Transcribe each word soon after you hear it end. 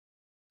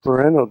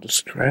Parental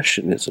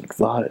discretion is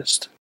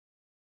advised.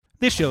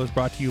 This show is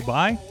brought to you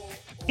by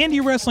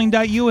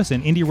IndieWrestling.us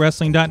and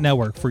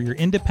IndieWrestling.network for your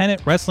independent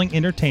wrestling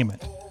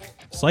entertainment.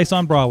 Slice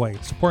on Broadway,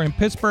 supporting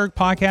Pittsburgh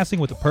podcasting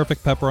with the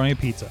perfect pepperoni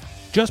pizza.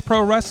 Just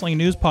Pro Wrestling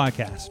News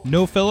Podcast.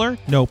 No filler,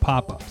 no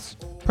pop-ups.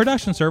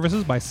 Production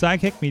services by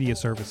Sidekick Media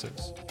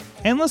Services.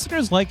 And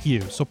listeners like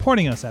you,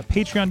 supporting us at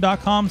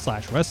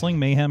patreon.com/Wrestling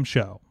Mayhem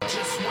Show.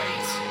 Just wait,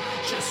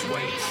 just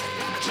wait,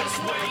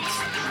 just wait,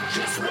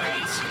 just wait,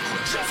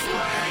 just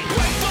wait.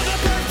 Wait for the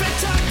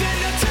perfect time then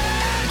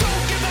attack.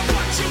 Don't give up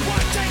what you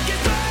want, take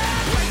it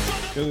back. Wait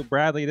for the... Dude,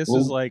 Bradley, this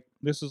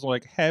is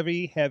like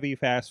heavy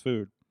fast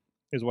food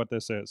is what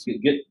this is.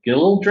 Get a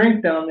little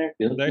drink down there.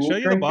 Did I show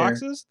you the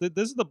boxes?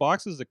 This is the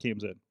boxes that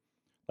comes in.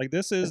 Like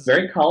this is it's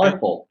very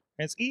colorful.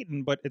 It's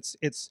eaten, but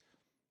it's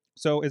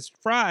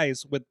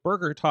fries with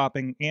burger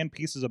topping and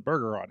pieces of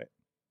burger on it.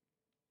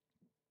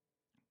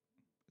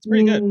 It's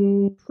pretty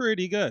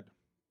good.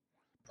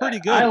 Pretty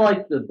good. I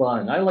like the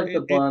bun. I like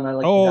the bun. I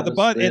like the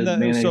bun and the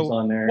mayonnaise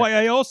on there. Why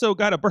I also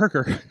got a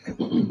burger.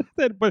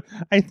 But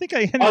I think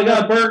I ended I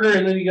got a burger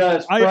and then you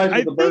got fries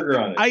with the burger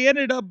on it. I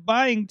ended up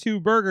buying 2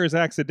 burgers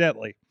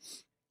accidentally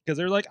because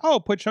they're like, "Oh,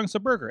 put chunks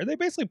of burger," and they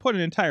basically put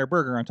an entire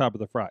burger on top of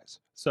the fries.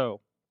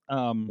 So,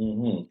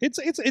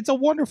 it's a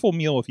wonderful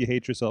meal if you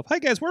hate yourself. Hi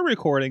guys, we're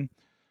recording.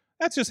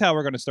 That's just how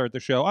we're going to start the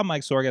show. I'm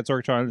Mike Sorg at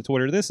Sorgatron on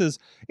Twitter. This is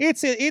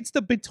it's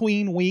the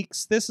between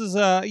weeks. This is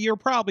you're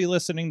probably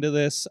listening to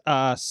this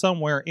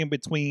somewhere in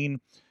between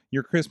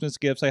your Christmas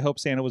gifts. I hope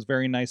Santa was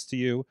very nice to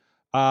you,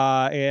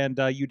 and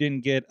you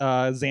didn't get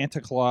Santa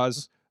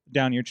Claus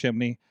down your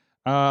chimney.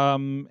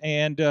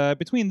 And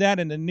between that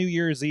and the New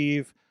Year's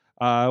Eve,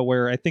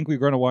 where I think we're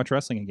going to watch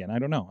wrestling again. I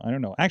don't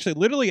know. Actually,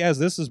 literally, as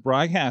this is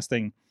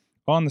broadcasting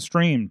on the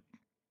stream,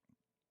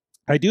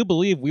 I do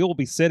believe we will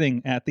be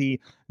sitting at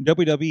the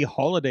WWE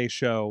Holiday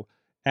Show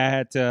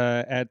at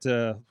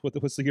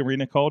what's the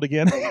arena called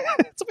again?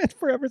 It's been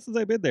forever since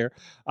I've been there.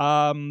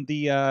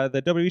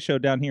 The WWE show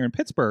down here in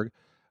Pittsburgh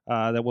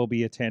that we'll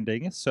be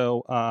attending.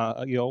 So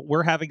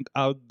we're having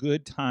a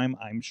good time,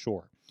 I'm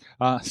sure.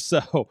 But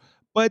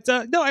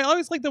no, I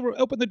always like to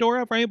open the door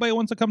up for anybody who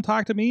wants to come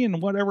talk to me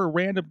in whatever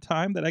random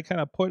time that I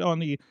kind of put on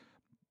the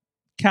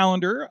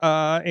calendar.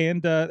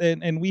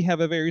 And we have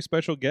a very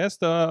special guest.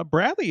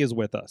 Bradley is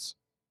with us.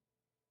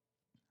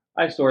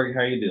 Hi, Sorg.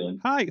 How are you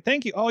doing? Hi,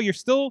 thank you. Oh, you're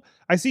still...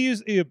 I see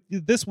you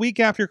this week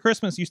after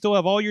Christmas, you still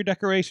have all your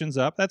decorations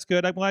up. That's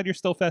good. I'm glad you're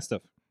still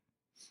festive.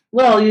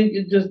 Well,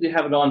 you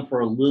have it on for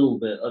a little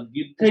bit.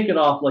 You take it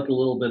off like a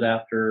little bit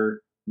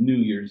after New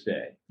Year's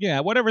Day.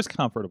 Yeah, whatever's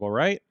comfortable,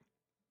 right?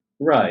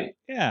 Right.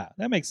 Yeah,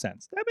 that makes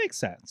sense. But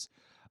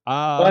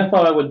I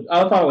thought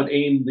I would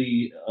aim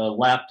the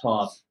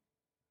laptop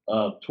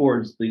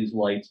towards these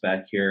lights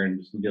back here and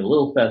just get a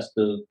little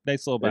festive.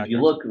 Nice little background. If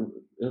you look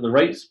in the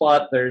right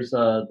spot, there's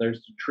a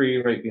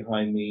tree right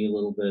behind me, a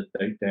little bit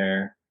right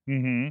there.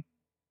 Mm-hmm.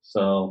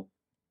 So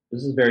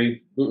this is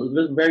very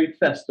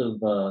festive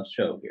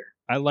show here.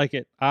 I like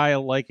it. I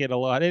like it a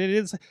lot.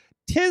 And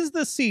 'tis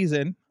the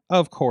season,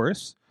 of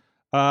course.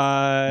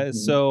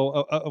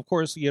 So of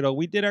course,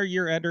 we did our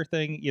year-ender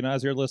thing,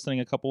 as you're listening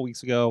a couple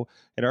weeks ago,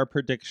 and our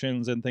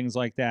predictions and things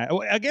like that.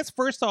 I guess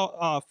first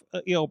off,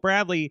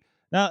 Bradley.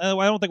 Now,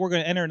 I don't think we're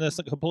going to enter this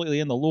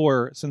completely in the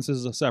lore since this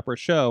is a separate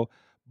show,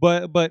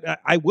 but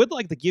I would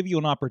like to give you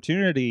an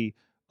opportunity.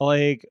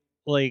 Like,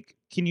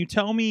 can you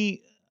tell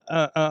me?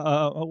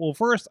 Well,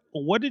 first,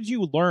 what did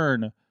you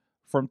learn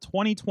from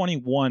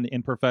 2021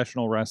 in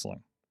professional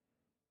wrestling?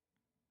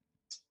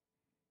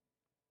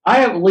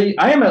 I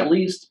am at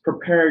least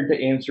prepared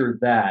to answer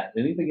that.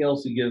 Anything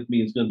else you give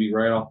me is going to be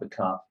right off the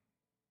cuff.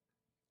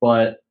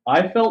 But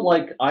I felt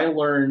like I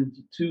learned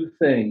 2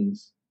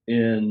 things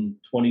in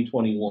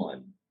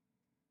 2021.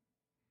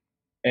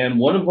 And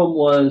one of them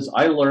was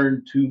I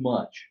learned too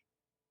much.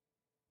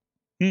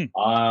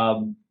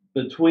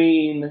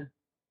 Between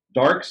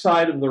Dark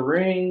Side of the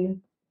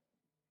Ring,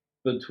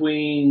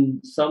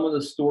 between some of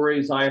the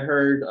stories I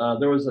heard,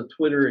 there was a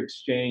Twitter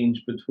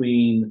exchange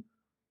between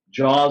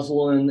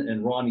Jocelyn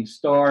and Ronnie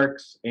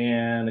Starks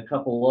and a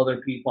couple other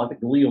people, I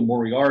think Leo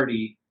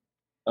Moriarty,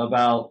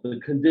 about the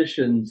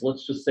conditions,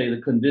 let's just say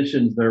the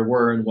conditions there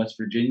were in West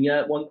Virginia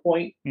at one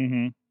point.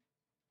 Mm-hmm.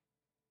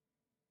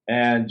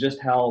 And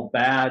just how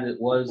bad it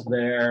was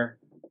there,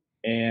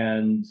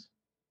 and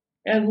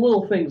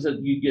little things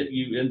that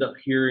you end up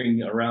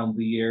hearing around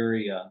the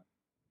area.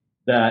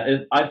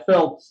 That I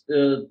felt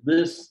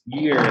this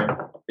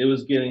year it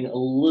was getting a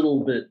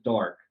little bit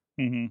dark.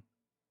 Mm-hmm.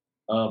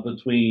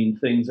 Between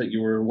things that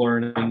you were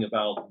learning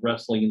about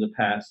wrestling in the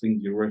past,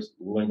 things you were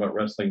learning about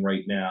wrestling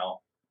right now.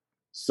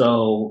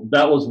 So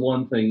that was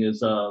one thing.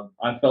 Is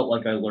I felt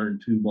like I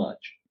learned too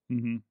much.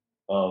 Mm-hmm.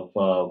 Of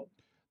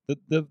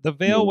the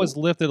veil was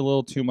lifted a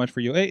little too much for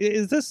you.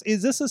 Is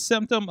this a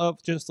symptom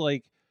of just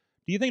like?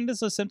 Do you think this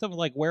is a symptom of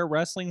like where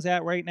wrestling's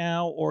at right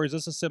now, or is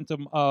this a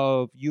symptom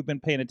of you've been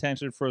paying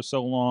attention for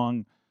so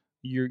long?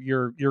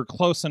 You're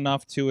close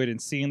enough to it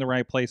and seeing the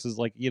right places,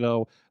 like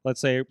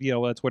let's say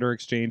a Twitter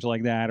exchange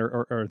like that,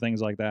 or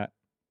things like that.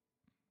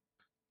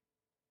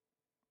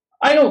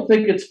 I don't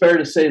think it's fair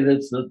to say that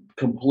it's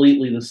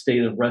completely the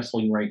state of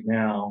wrestling right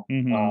now.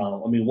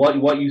 Mhm. I mean,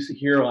 what you see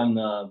here on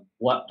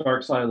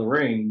Dark Side of the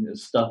Ring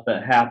is stuff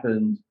that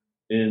happened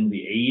in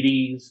the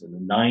 '80s and the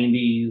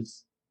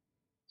 '90s.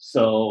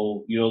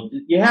 So you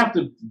have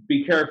to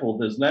be careful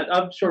with this. And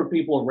I'm sure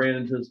people have ran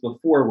into this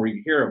before, where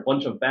you hear a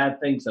bunch of bad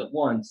things at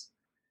once,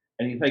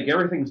 and you think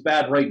everything's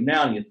bad right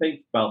now, and you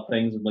think about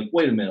things and like,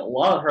 wait a minute, a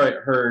lot of what I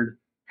heard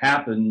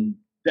happened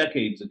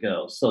decades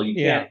ago. So you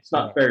Yeah, can't. It's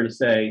not fair to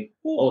say,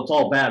 Well, oh, it's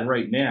all bad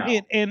right now.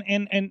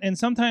 and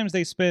sometimes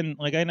they spin,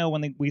 like, I know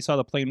when we saw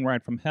the Plane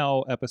Ride from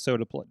Hell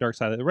episode of Dark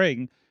Side of the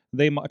Ring,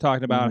 they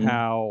talked about Mhm.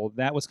 how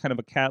that was kind of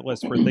a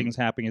catalyst for things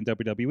happening in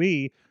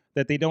WWE,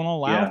 that they don't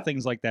allow Yeah.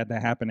 things like that to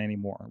happen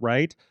anymore,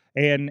 right?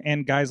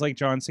 And guys like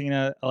John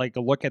Cena like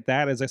look at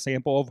that as a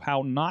sample of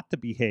how not to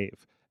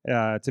behave.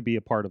 To be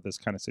a part of this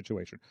kind of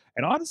situation,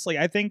 and honestly,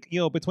 I think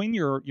between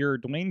your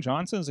Dwayne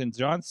Johnsons and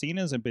John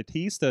Cena's and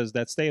Batistas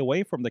that stay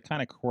away from the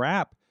kind of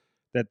crap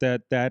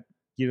that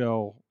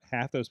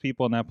half those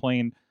people in that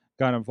plane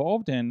got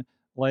involved in,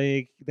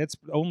 like that's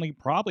only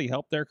probably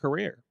helped their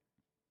career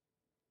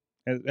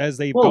as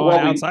they've Well,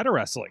 gone outside of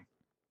wrestling.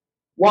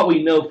 what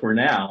we know for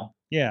now,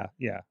 Yeah.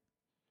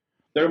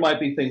 there might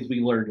be things we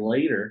learned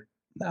later.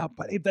 No,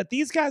 but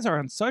these guys are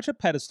on such a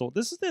pedestal.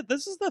 This is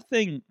the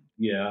thing.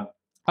 Yeah.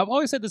 I've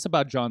always said this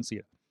about John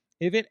Cena.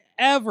 If it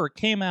ever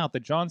came out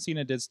that John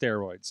Cena did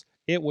steroids,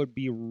 it would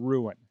be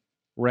ruin,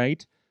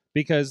 right?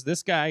 Because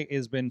this guy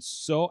has been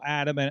so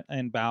adamant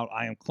about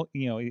I am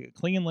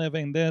clean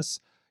living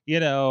this,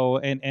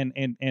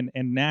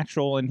 and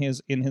natural in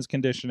his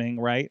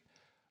conditioning, right?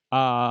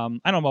 I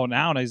don't know,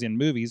 nowadays in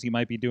movies he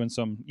might be doing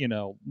some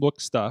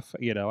look stuff.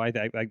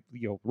 I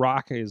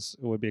Rock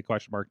would be a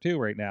question mark too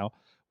right now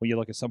when you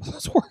look at some of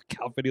those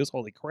workout videos.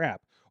 Holy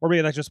crap! Or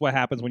maybe that's just what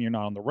happens when you're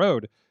not on the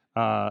road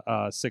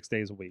 6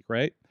 days a week,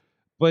 right?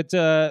 But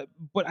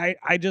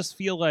I just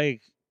feel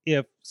like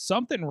if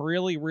something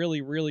really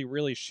really really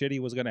really shitty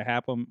was going to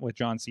happen with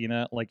John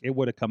Cena, like it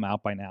would have come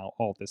out by now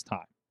all this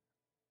time,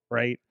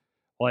 right?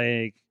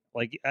 You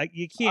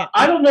can't.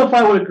 I don't know if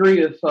I would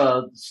agree if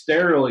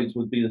steroids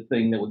would be the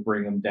thing that would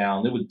bring him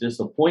down. It would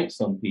disappoint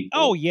some people.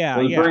 Oh yeah,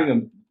 But yeah.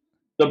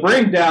 the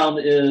bring down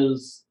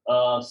is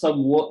a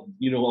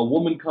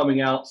woman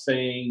coming out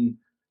saying,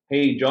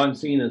 "Hey, John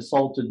Cena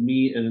assaulted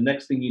me," and the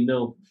next thing you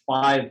know,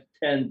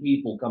 5-10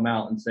 people come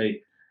out and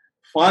say,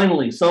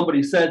 "Finally,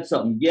 somebody said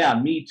something. Yeah,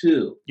 me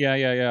too." Yeah.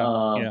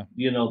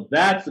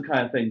 That's the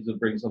kind of things that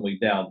bring somebody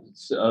down.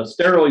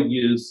 Steroid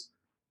use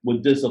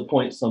would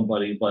disappoint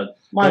somebody, but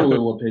my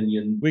little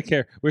opinion. We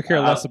care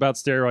less about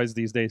steroids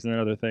these days than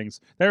other things.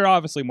 They're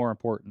obviously more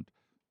important,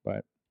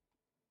 but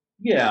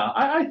Yeah,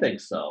 I think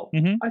so.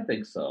 Mhm. I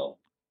think so.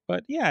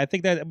 But yeah, I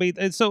think that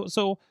it's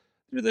so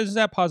there's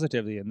that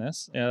positivity in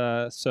this.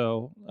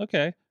 So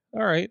okay,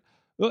 all right.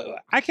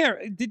 I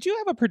can't. Did you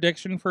have a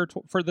prediction for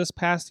this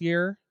past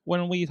year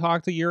when we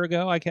talked a year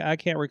ago? I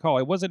can't recall.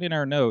 It wasn't in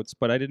our notes,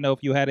 but I didn't know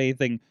if you had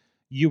anything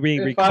you may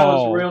If recall.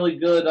 I was really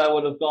good, I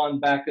would have gone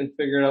back and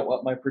figured out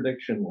what my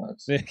prediction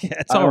was.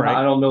 It's all right.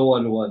 I don't know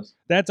what it was.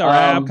 That's all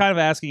right. I'm kind of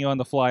asking you on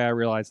the fly. I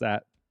realize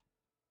that.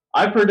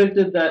 I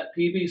predicted that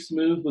PB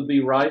Smooth would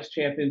be Rise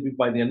champion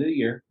by the end of the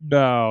year.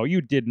 No,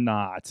 you did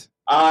not.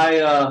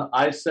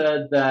 I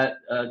said that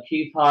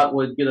Keith Hott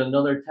would get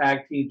another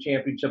tag team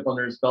championship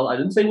under his belt. I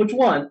didn't say which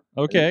one.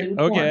 Okay.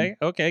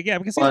 Yeah,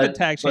 because he's been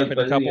tag champ in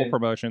a couple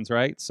promotions,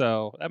 right?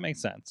 So that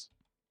makes sense.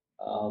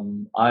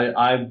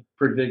 I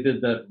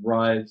predicted that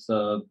Rise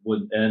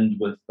would end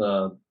with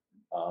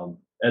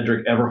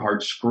Edric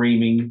Everhart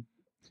screaming.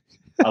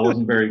 I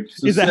wasn't very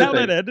specific. Is that how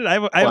that ended?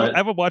 I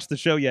haven't watched the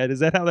show yet. Is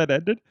that how that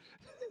ended?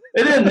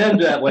 It didn't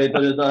end that way,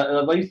 but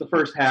at least the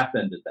first half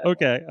ended that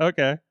way.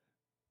 Okay.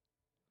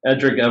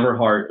 Edric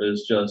Everhart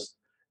is just...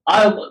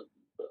 I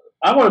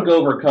want to go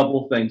over a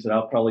couple things that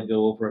I'll probably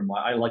go over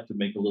I like to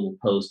make a little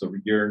post over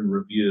year in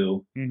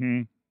review.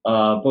 Mm-hmm.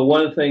 But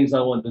one of the things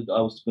I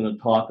was going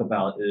to talk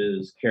about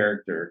is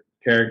characters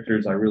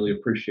I really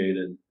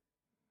appreciated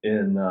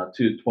in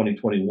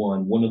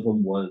 2021. One of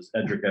them was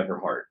Edric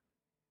Everhart.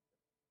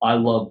 I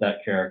love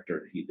that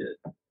character he did.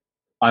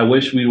 I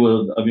wish we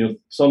would.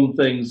 Some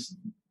things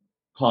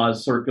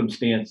cause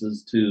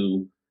circumstances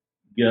to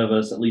give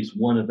us at least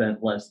one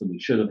event less than we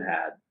should have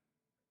had.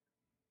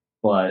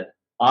 But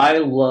I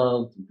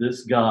loved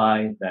this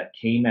guy that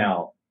came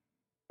out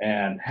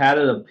and had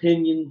an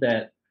opinion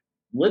that,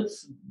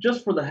 let's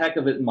just for the heck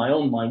of it, in my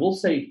own mind, we'll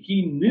say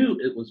he knew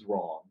it was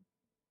wrong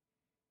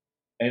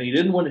and he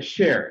didn't want to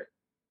share it.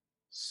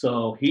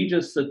 So he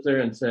just sits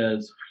there and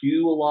says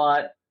 "phew" a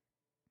lot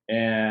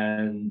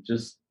and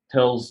just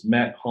tells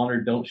Matt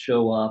Connor don't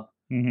show up,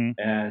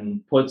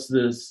 and puts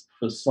this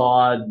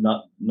facade,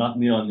 not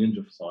Neon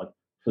Ninja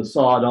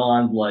facade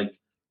on, like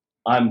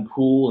I'm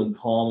cool and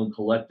calm and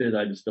collected.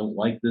 I just don't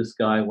like this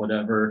guy,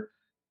 whatever.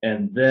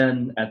 And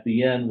then at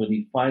the end, when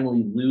he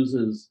finally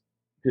loses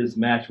his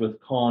match with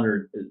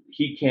Connor,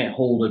 he can't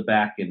hold it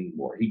back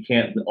anymore. He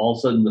can't. All of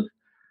a sudden,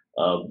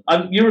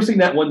 you ever seen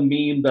that one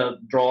meme, the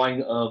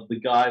drawing of the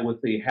guy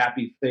with the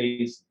happy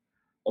face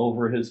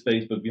over his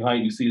face, but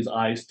behind you see his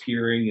eyes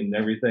tearing and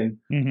everything.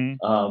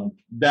 Mm-hmm.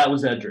 That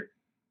was Edric.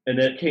 And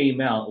it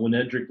came out when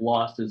Edric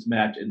lost his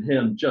match, and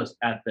him just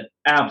at the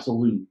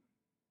absolute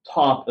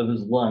top of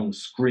his lungs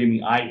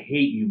screaming, "I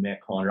hate you,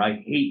 Matt Connor. I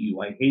hate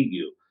you. I hate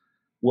you,"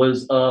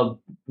 was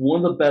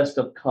one of the best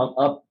of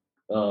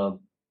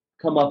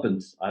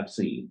comeuppance I've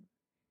seen.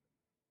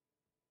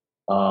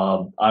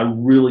 I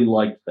really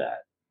liked that.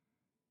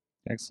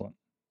 Excellent.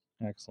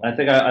 I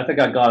think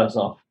I got us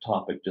off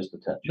topic just a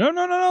touch.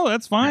 No.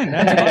 That's fine.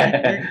 That's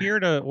fine.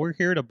 We're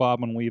here to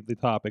bob and weave the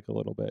topic a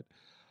little bit.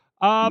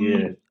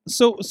 Yeah.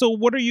 So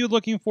what are you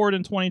looking forward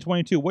in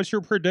 2022? What's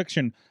your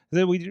prediction?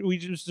 We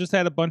just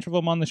had a bunch of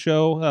them on the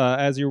show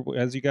as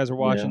you guys are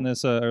watching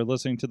this or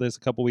listening to this a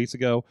couple weeks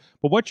ago.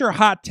 But what's your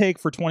hot take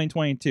for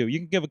 2022? You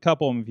can give a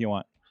couple of them if you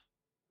want.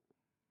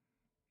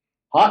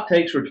 Hot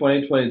takes for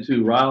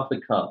 2022 right off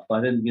the cuff.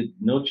 I didn't get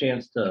no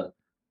chance to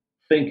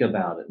think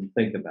about it.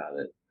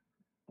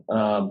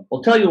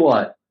 I'll tell you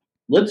what.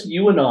 Let's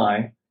you and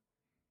I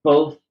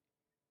both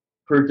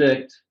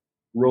predict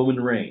Roman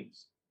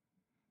Reigns.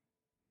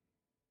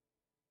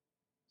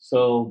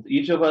 So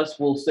each of us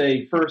will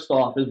say, first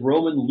off, is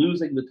Roman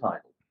losing the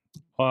title?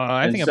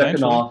 I think second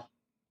eventually. Off,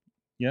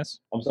 yes.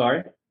 I'm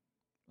sorry.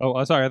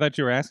 Oh, sorry. I thought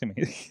you were asking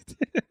me.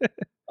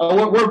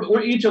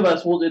 We're each of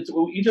us will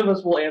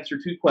answer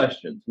two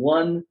questions.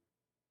 One,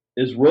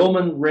 is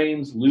Roman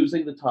Reigns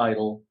losing the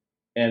title?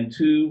 And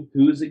two,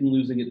 who's he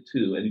losing it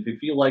to? And if you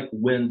feel like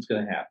when's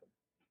going to happen?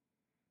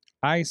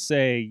 I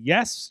say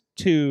yes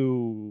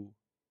to.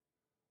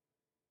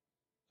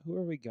 Who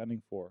are we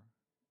gunning for?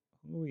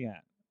 Who are we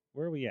at?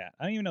 Where are we at?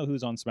 I don't even know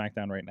who's on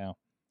SmackDown right now.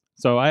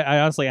 So I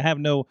honestly I have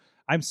no.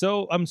 I'm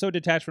so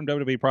detached from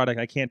WWE product.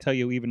 I can't tell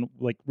you even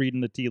like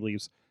reading the tea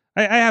leaves.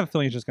 I have a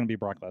feeling it's just going to be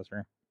Brock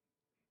Lesnar,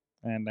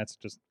 and that's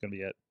just going to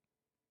be it.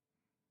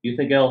 You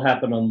think it'll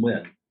happen on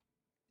when?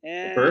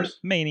 First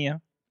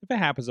Mania. If it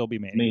happens, it'll be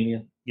Mania.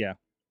 Mania. Yeah.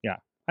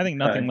 I think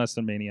nothing less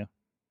than Mania.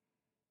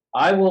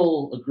 I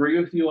will agree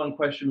with you on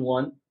question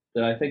one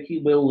that I think he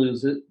will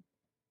lose it.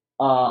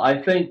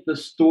 I think the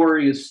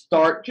story is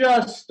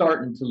just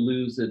starting to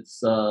lose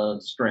its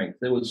strength.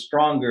 It was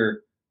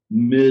stronger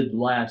mid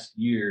last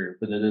year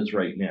than it is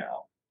right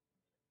now.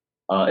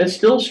 It's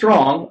still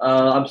strong.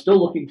 I'm still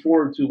looking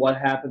forward to what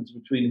happens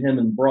between him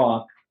and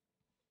Brock.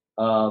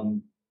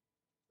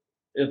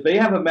 If they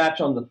have a match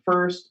on the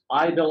first,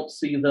 I don't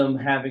see them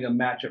having a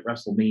match at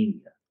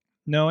WrestleMania.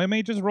 No, it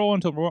may just roll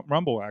into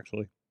Rumble,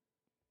 actually.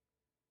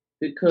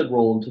 It could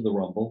roll into the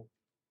Rumble.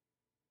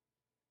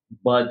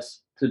 But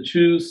to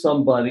choose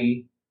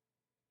somebody,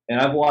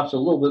 and I've watched a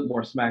little bit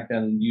more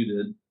SmackDown than you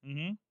did.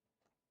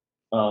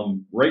 Mm-hmm.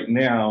 Right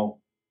now,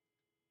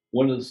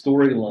 one of the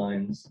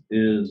storylines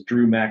is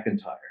Drew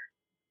McIntyre.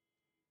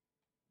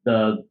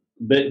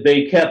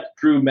 They kept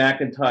Drew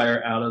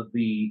McIntyre out of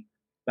the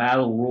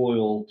Battle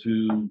Royal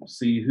to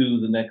see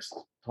who the next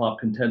top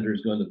contender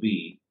is going to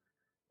be.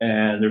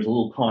 And there's a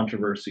little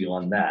controversy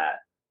on that.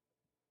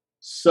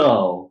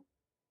 So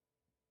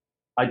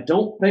I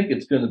don't think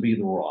it's going to be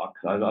The Rock.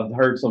 I've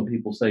heard some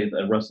people say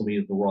that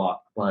WrestleMania is The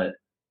Rock, but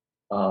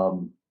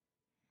I'm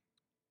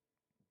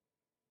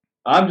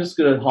just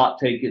going to hot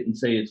take it and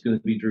say it's going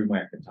to be Drew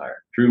McIntyre.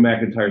 Drew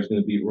McIntyre is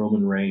going to beat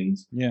Roman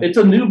Reigns. Yeah. It's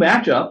a new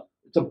matchup.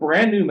 It's a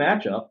brand new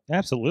matchup.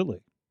 Absolutely.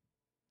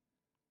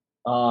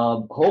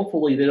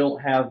 Hopefully they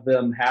don't have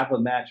them have a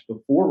match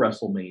before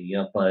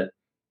WrestleMania, but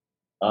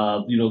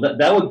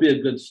that would be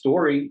a good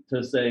story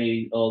to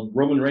say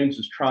Roman Reigns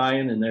is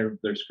trying and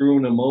they're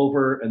screwing him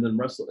over, and then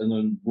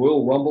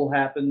Royal Rumble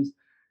happens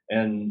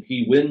and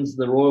he wins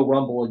the Royal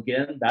Rumble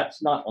again.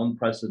 That's not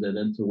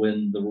unprecedented to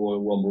win the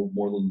Royal Rumble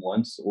more than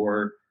once.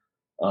 Or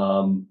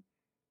who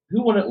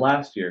won it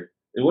last year?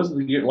 It wasn't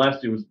the year.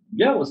 Last year was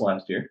it was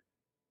last year.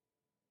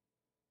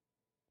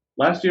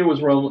 Last year was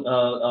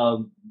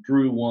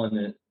Drew won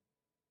it.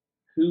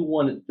 Who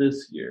won it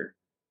this year?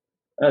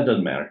 That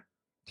doesn't matter.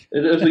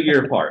 It was a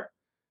year apart.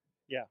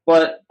 Yeah.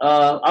 But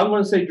I'm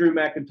going to say Drew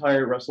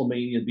McIntyre at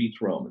WrestleMania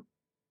beats Roman.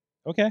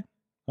 Okay.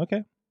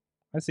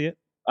 I see it.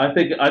 I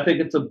think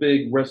it's a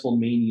big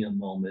WrestleMania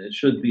moment. It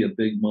should be a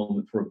big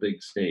moment for a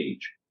big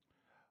stage.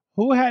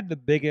 Who had the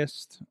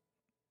biggest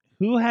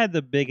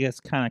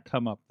kind of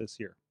come up this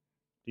year,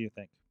 do you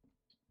think?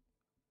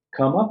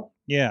 Come up?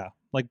 Yeah.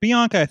 Like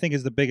Bianca, I think,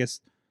 is the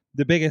biggest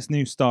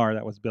new star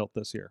that was built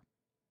this year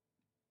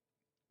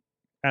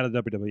out of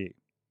WWE.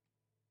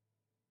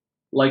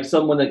 Like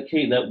someone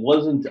that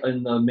wasn't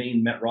in the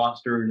main Met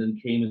roster and then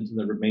came into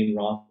the main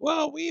roster.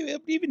 Well, we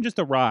even just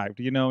arrived,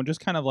 just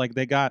kind of like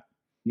they got.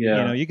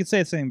 Yeah. You could say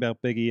the same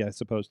about Big E, I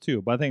suppose,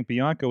 too. But I think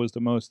Bianca was the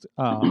most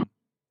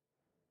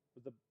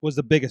was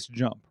the biggest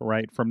jump,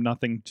 right, from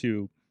nothing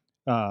to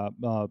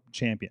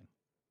champion.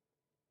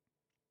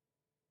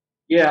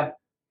 Yeah,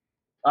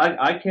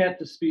 I can't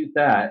dispute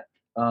that.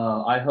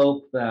 I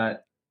hope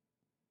that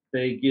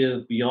they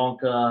give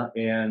Bianca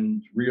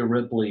and Rhea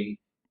Ripley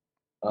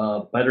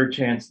a better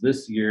chance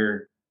this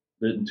year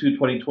than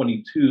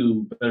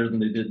 2022, better than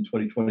they did in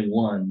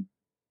 2021,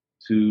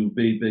 to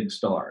be big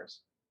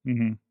stars.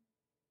 Mm-hmm.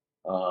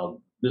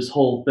 this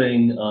whole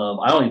thing of,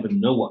 I don't even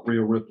know what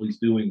Rhea Ripley's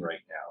doing right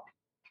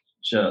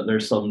now.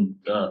 There's some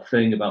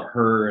thing about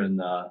her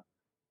and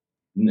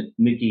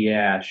Nikki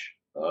Ash,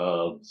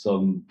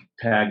 some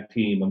tag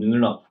team. I mean,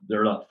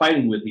 they're not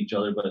fighting with each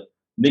other, but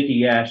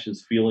Nikki Ash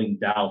is feeling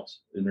doubt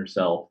in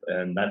herself,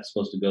 and that's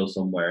supposed to go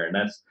somewhere. And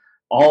that's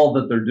all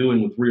that they're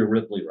doing with Rhea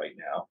Ripley right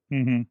now,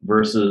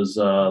 versus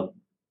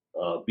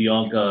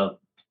Bianca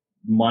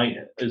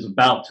is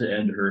about to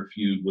end her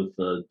feud with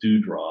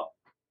Doudrop.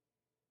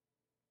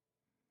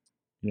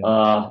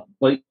 Yeah.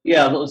 But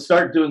yeah, let's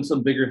start doing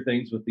some bigger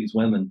things with these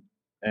women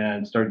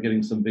and start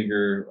getting some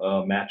bigger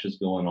matches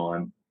going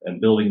on and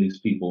building these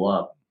people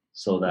up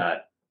so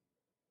that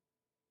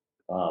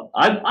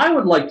I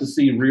would like to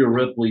see Rhea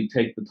Ripley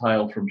take the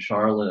title from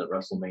Charlotte at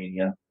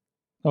WrestleMania.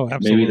 Oh,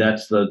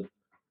 absolutely.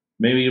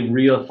 Maybe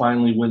Rhea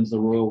finally wins the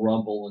Royal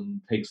Rumble and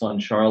takes on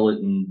Charlotte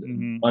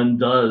and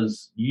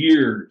undoes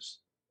years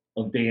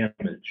of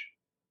damage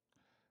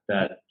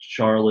that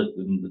Charlotte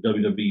and the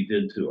WWE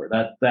did to her.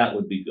 That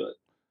would be good.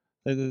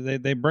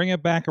 They bring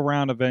it back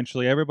around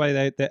eventually.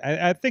 Everybody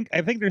I think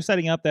they're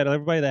setting up that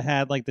everybody that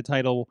had like the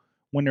title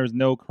when there's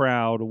no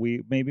crowd,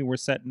 we're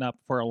setting up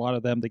for a lot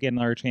of them to get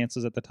another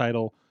chances at the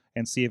title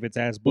and see if it's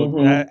as booked.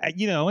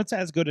 It's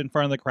as good in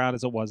front of the crowd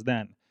as it was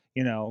then.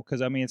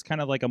 Because I mean it's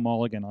kind of like a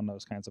mulligan on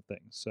those kinds of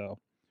things. So,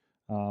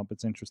 but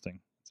it's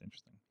interesting.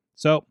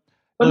 So,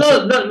 but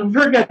no,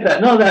 forget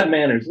that. None of that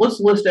matters. Let's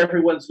list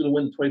everyone's going to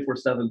win the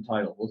 24/7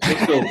 title.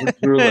 Let's go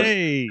through a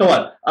list.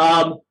 Come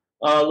on.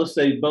 Let's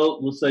say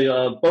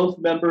both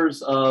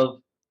members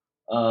of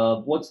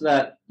what's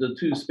that? The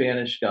two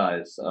Spanish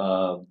guys.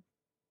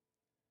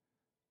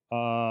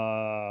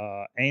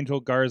 Angel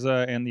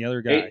Garza and the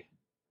other guy.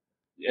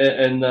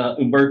 And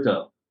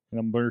Humberto.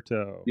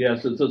 Yeah,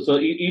 so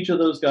each of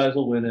those guys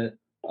will win it.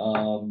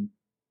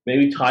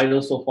 Maybe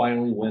Titus will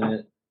finally win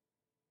it.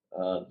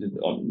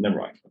 Never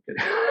mind.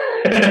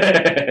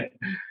 Okay.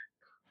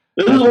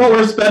 This is what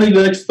we're spending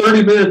the next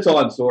 30 minutes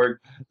on, Sorg.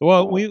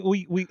 Well,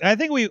 I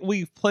think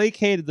we've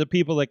placated the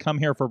people that come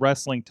here for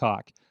wrestling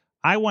talk.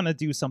 I want to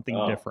do something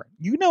different.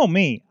 You know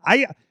me.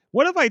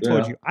 What have I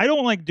told you? I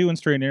don't like doing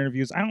straight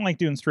interviews. I don't like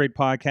doing straight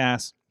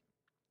podcasts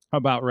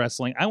about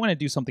wrestling. I want to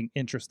do something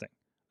interesting.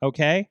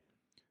 Okay?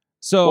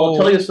 So I'll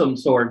tell you something,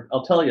 Sorg.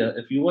 I'll tell you,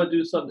 if you want to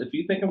do something, if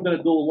you think I'm going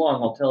to go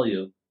along, I'll tell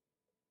you.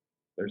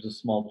 There's a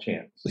small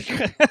chance.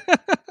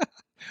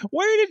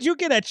 Where did you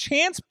get a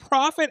Chance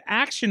Profit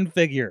action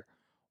figure?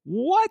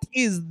 What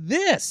is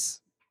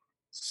this?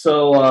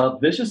 So,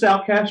 Vicious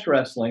Outcast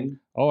Wrestling.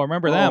 Oh, I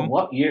remember them.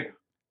 What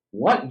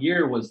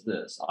year was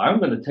this? I'm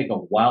going to take a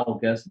wild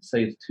guess and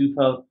say it's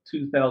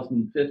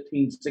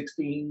 2015,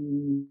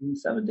 16,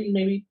 17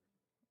 maybe.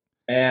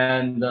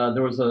 And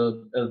there was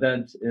an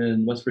event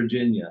in West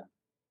Virginia,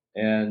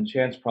 and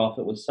Chance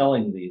Profit was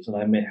selling these, and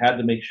I had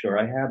to make sure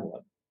I had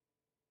one.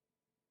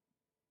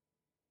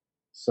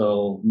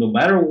 So no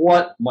matter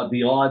what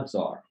the odds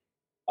are,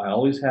 I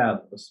always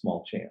have a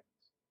small chance.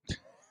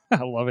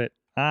 I love it.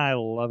 I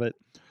love it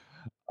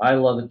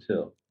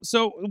too.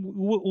 So,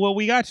 well,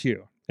 we got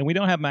you, and we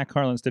don't have Matt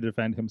Carlins to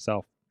defend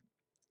himself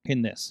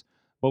in this,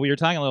 but we were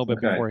talking a little bit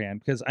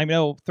beforehand, because I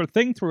know the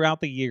thing throughout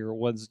the year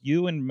was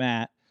you and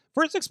Matt.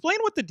 First, explain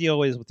what the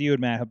deal is with you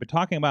and Matt have been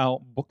talking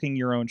about booking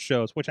your own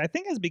shows, which I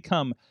think has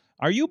become,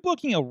 are you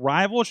booking a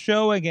rival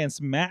show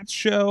against Matt's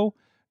show?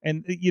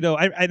 And,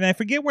 I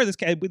forget where this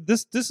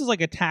is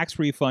like a tax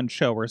refund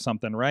show or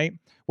something, right?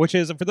 Which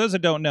is, for those that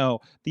don't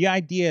know, the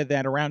idea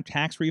that around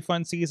tax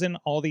refund season,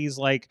 all these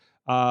like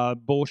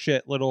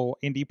bullshit little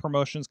indie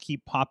promotions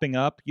keep popping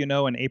up,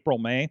 in April,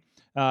 May,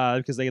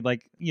 because they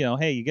like,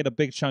 hey, you get a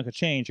big chunk of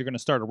change, you're going to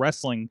start a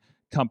wrestling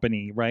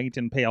company, right,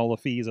 and pay all the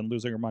fees and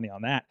losing your money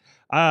on that,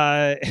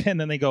 and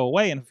then they go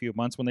away in a few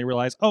months when they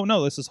realize, oh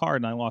no, this is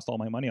hard and I lost all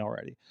my money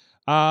already.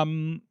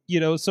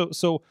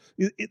 So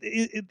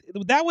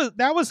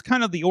that was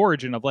kind of the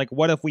origin of like,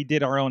 what if we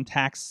did our own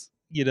tax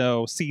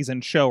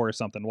season show or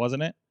something,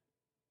 wasn't it?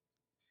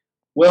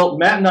 Well,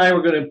 Matt and I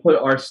were going to put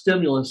our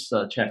stimulus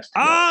checks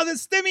together. The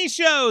Stimmy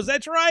shows,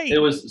 that's right. It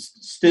was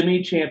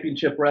Stimmy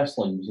Championship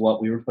Wrestling was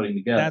what we were putting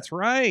together. That's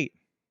right.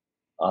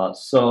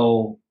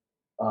 So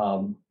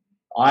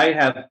I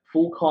have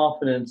full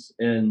confidence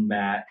in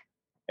Matt,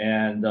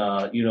 and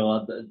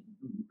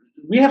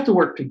we have to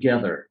work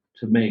together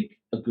to make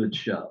a good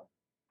show.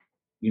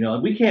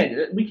 We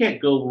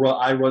can't go.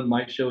 I run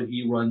my show,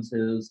 he runs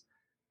his.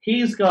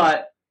 He's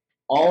got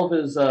all of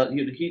his.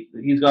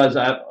 He's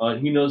got.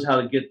 He knows how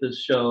to get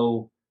this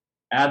show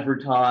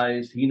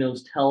advertised. He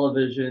knows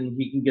television.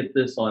 He can get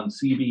this on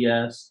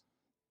CBS,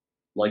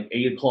 like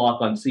 8 o'clock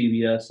on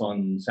CBS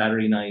on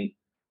Saturday night.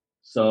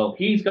 So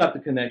he's got the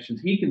connections.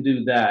 He can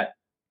do that.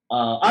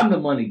 I'm the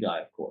money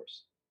guy, of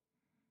course.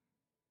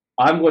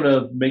 I'm going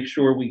to make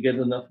sure we get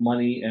enough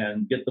money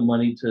and get the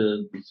money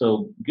to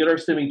get our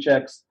Stimmy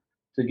checks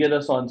to get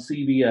us on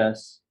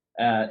CBS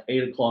at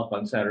 8 o'clock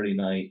on Saturday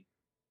night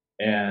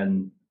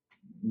and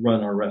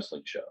run our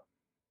wrestling show.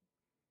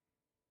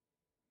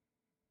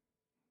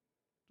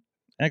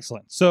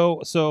 Excellent.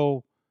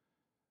 So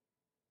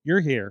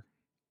you're here.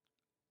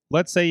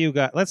 let's say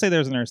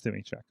there's an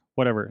Stimmy check,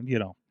 whatever, you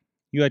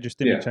had your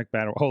Stimmy Yeah. check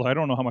battle. Hold on, I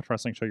don't know how much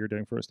wrestling show you're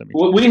doing for a Stimmy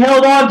check. We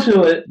held on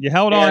to it. You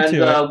held on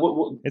to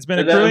it. It's been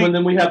accruing. And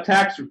then we have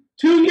 2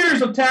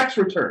 years of tax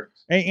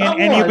returns.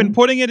 And you've been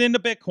putting it into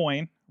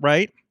Bitcoin,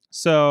 right?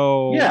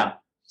 So Yeah.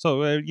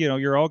 So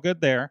you're all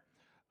good there.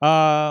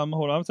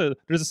 Hold on. So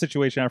there's a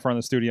situation out front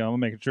of the studio. I'm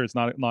making sure it's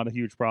not a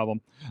huge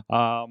problem.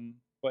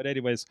 But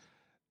anyways,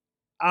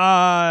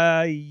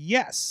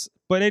 yes.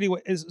 But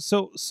anyway,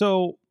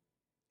 so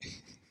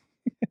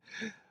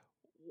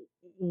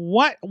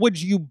what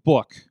would you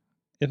book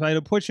if I had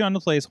to put you on the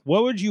place?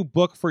 What would you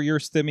book for your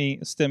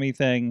Stimmy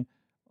thing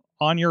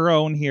on your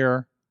own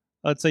here?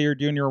 Let's say you're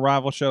doing your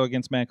rival show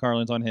against Matt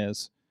Carlins on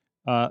his.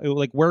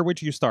 Like, where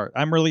would you start?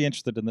 I'm really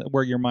interested in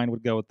where your mind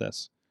would go with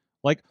this.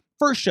 Like,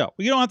 first show.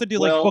 You don't have to do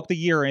book the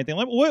year or anything.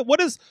 Like, what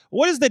is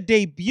the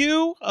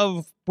debut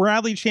of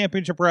Bradley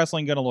Championship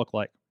Wrestling going to look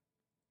like?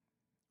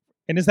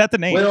 And is that the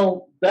name?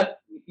 Well, that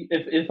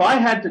if I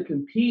had to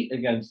compete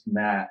against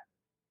Matt,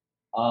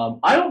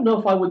 I don't know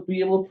if I would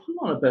be able to put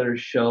on a better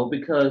show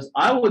because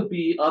I would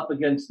be up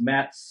against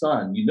Matt's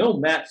son.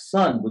 Matt's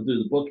son would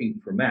do the booking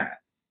for Matt.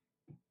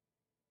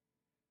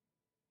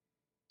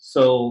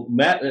 So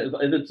Matt,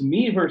 if it's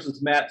me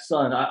versus Matt's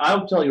son,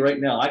 I'll tell you right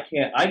now, I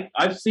can't.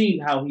 I've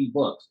seen how he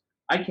books.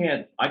 I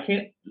can't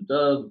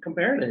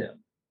compare to him.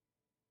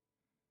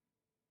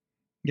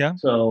 Yeah.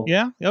 So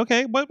yeah.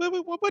 Okay. But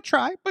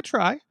try.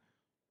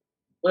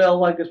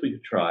 Well, I guess we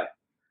could try.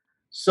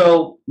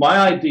 So my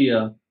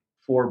idea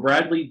for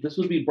Bradley, this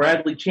would be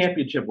Bradley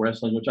Championship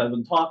Wrestling, which I've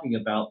been talking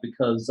about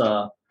because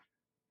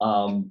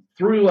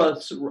through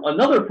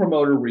another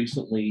promoter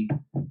recently,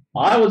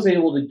 I was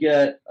able to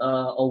get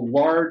a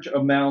large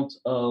amount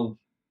of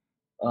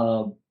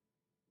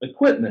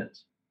equipment.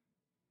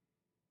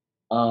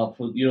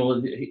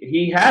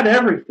 He had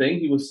everything.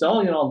 He was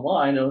selling it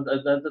online.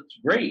 That's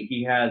great.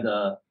 He had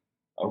a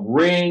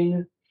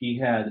ring. He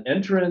had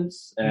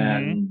entrance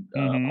and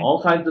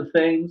all kinds of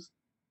things.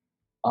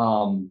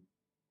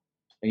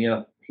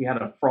 He had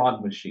a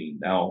frog machine.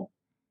 Now,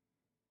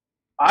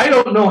 I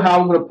don't know how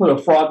I'm going to put a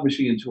frog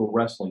machine into a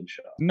wrestling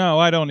show. No,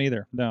 I don't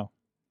either. No.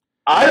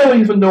 I don't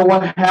even know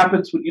what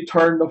happens when you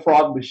turn the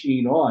frog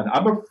machine on.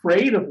 I'm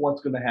afraid of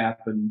what's going to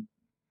happen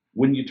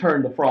when you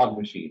turn the frog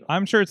machine on.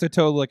 I'm sure it's a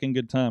toe-licking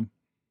good time.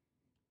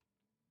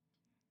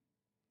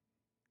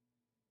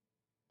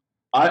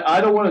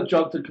 I don't want to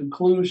jump to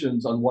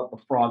conclusions on what the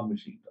frog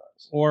machine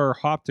does. Or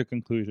hop to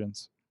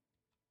conclusions.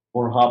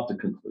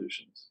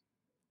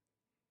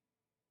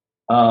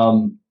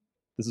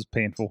 This is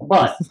painful.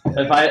 But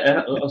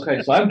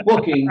so I'm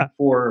booking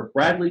for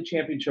Bradley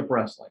Championship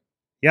Wrestling.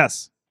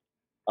 Yes.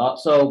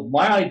 So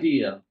my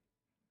idea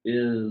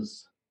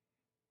is,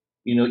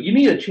 you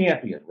need a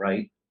champion,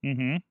 right?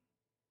 Mm-hmm.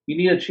 You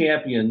need a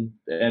champion,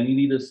 and you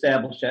need to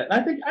establish that.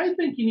 And I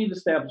think you need to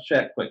establish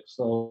that quick.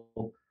 So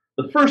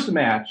the first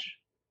match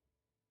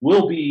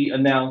will be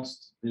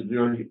announced.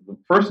 The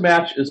first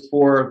match is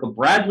for the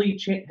Bradley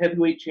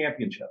Heavyweight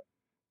Championship.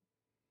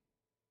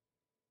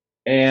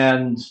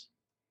 And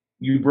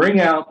you bring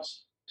out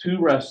 2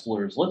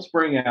 wrestlers. Let's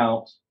bring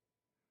out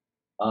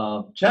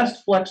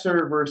Chest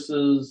Flexor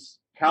versus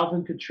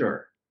Calvin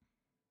Couture.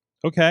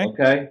 Okay.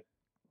 Okay.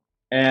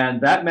 And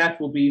that match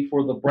will be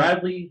for the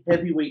Bradley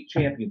Heavyweight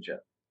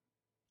Championship.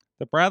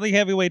 The Bradley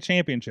Heavyweight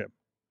Championship.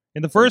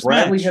 In the first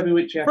Bradley match.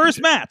 Heavyweight Championship.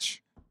 First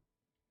match.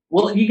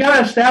 Well, you got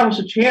to establish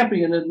a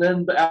champion, and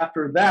then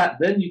after that,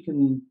 then you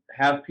can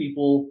have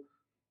people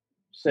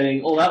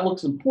saying, "Oh, that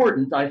looks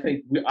important. I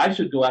think I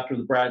should go after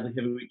the Bradley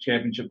Heavyweight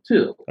Championship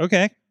too."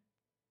 Okay.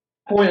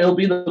 It'll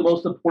be the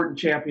most important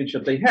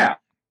championship they have.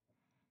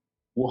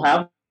 We'll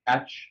have a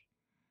match,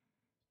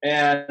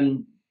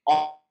 and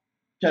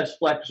Chest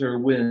Flexor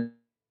wins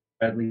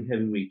Bradley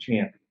Heavyweight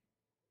Champion.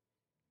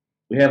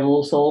 We have a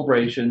little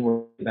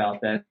celebration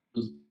about that.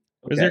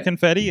 Okay. Is there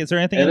confetti? Is there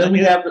anything? And then we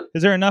have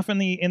is there enough in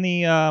the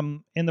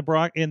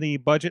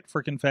budget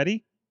for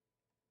confetti?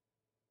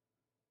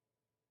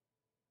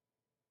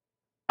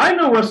 I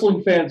know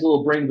wrestling fans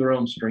will bring their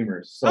own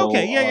streamers. So,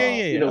 okay,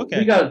 yeah. Okay.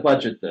 We got to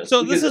budget this.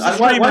 So this is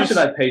why should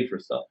I pay for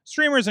stuff?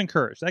 Streamers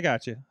encouraged. I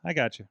got you.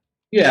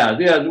 Yeah.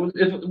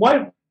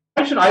 Why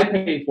should I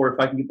pay for it if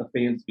I can get the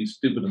fans to be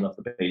stupid enough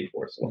to pay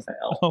for it? So what the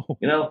hell? Oh,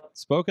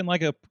 spoken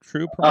like a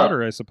true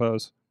promoter, I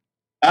suppose.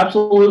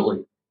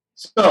 Absolutely.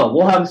 So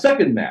we'll have a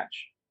second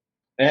match,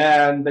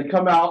 and they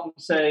come out and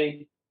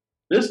say,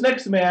 "This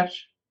next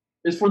match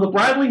is for the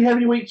Bradley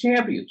Heavyweight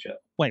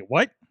Championship." Wait,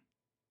 what?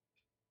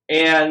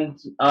 And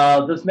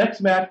this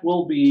next match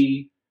will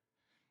be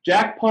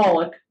Jack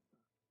Pollock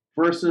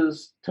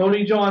versus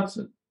Tony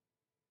Johnson.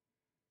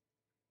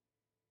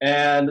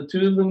 And the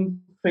 2 of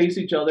them face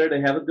each other.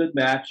 They have a good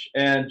match.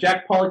 And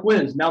Jack Pollock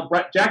wins. Now,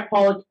 Jack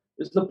Pollock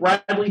is the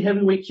Bradley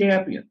Heavyweight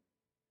Champion.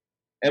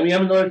 And we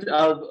have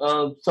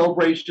another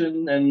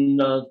celebration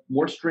and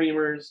more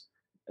streamers.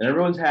 And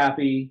everyone's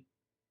happy.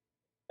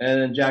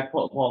 And then Jack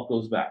Pollock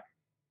goes back.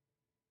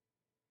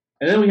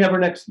 And then we have our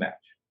next match.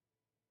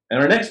 And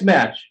our next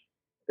match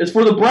is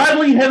for the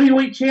Bradley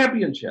Heavyweight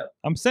Championship.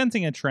 I'm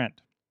sensing a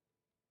trend.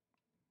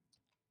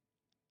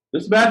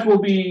 This match will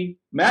be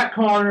Matt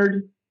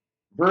Connard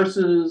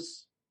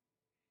versus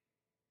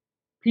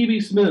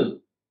PB Smooth.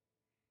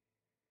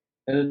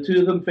 And the two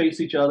of them face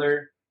each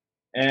other.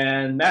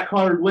 And Matt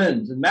Connard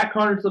wins. And Matt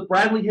Connard's the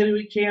Bradley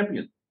Heavyweight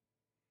Champion.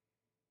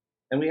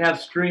 And we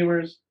have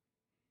streamers.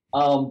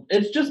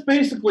 It's just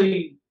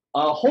basically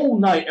a whole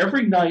night.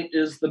 Every match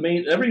is the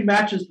main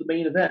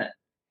event.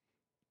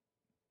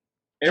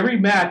 Every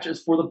match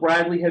is for the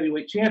Bradley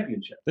Heavyweight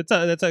Championship. That's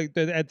a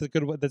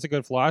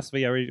good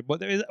philosophy.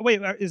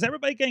 Wait, is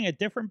everybody getting a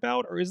different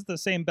belt, or is it the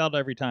same belt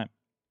every time?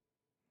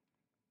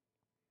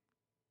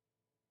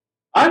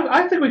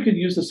 I think we could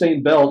use the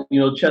same belt.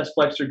 Chest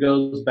Flexor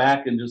goes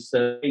back and just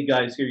says, "Hey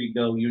guys, here you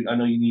go. I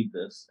know you need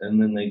this,"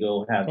 and then they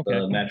go have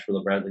the match for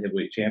the Bradley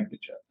Heavyweight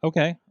Championship.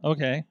 Okay,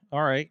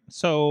 all right.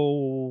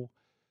 So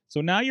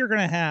now you're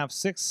gonna have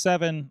 6,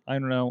 7. I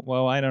don't know.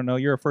 Well, I don't know.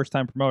 You're a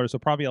first-time promoter, so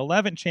probably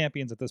 11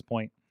 champions at this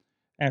point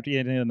after the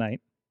end of the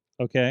night.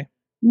 Okay.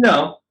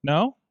 No.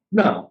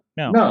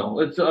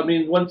 It's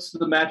once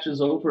the match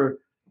is over,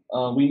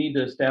 we need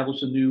to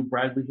establish a new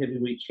Bradley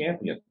Heavyweight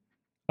Champion.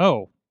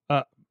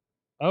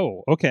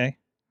 Oh, okay.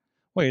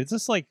 Wait, is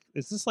this like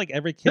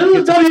every kid?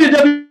 This is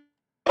WWE.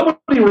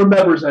 Nobody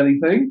remembers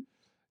anything.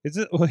 Is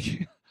it?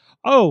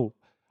 Oh,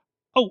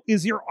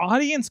 is your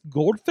audience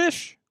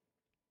goldfish?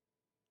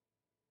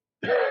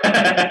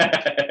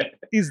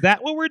 Is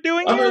that what we're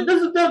doing here?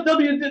 This is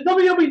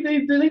WWE.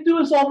 They do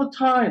this all the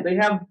time. They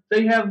have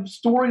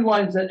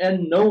storylines that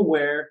end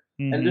nowhere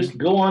and just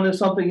go on to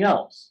something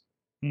else.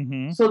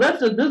 Mm-hmm. So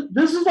this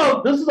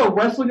is a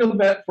wrestling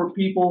event for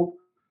people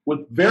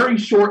with very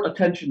short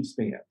attention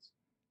spans.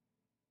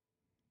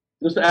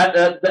 Just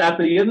at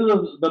the end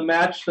of the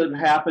match that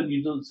happened,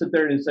 you just sit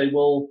there and say,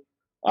 "Well,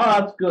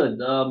 that's good.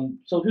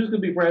 So who's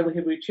going to be Bradley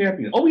Heavyweight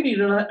Champion? Oh,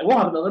 we'll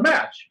have another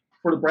match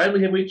for the Bradley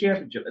Heavyweight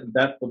Championship."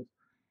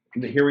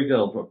 And here we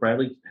go, for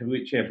Bradley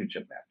Heavyweight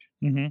Championship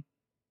match. Mm-hmm.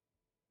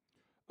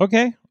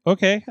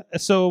 Okay.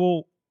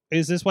 So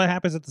is this what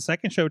happens at the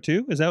second show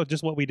too? Is that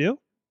just what we do?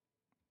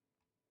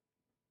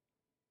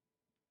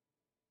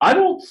 I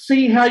don't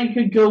see how you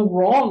could go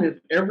wrong if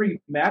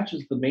every match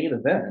is the main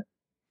event.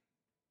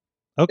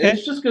 Okay.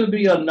 It's just going to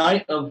be a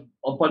night of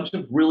a bunch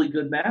of really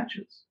good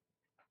matches.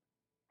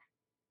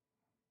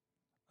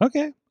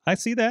 Okay. I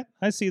see that.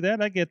 I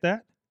get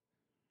that.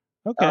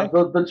 Okay.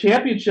 The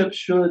championship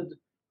should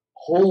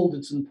hold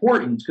its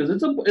importance because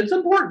it's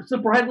important. It's a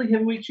Bradley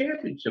Heavyweight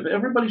Championship.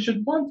 Everybody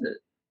should want it.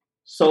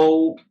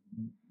 So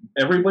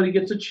everybody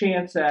gets a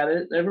chance at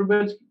it.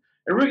 Everybody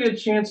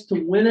gets a chance to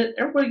win it.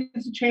 Everybody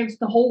gets a chance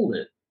to hold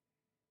it.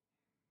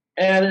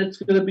 And it's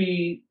going to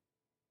be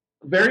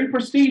very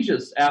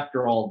prestigious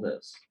after all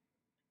this.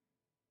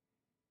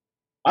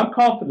 I'm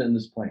confident in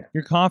this plan.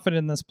 You're confident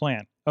in this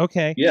plan.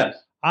 Okay.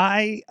 Yes.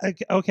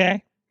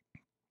 Okay.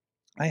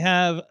 I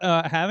have,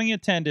 having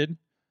attended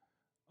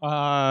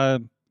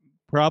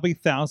probably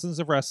thousands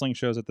of wrestling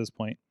shows at this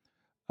point.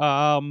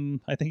 I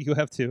think you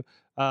have too.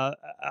 Don't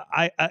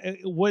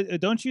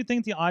you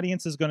think the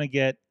audience is going to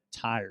get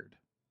tired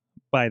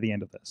by the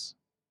end of this?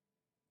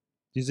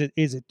 Is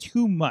it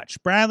too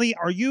much? Bradley,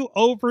 are you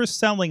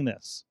overselling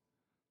this?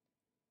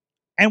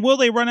 And will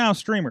they run out of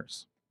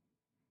streamers?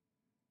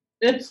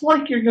 It's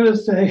like you're going to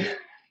say,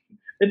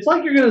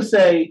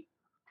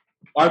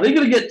 are they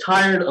going to get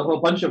tired of a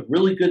bunch of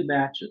really good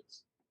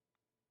matches?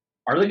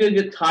 Are they going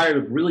to get tired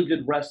of really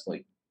good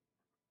wrestling?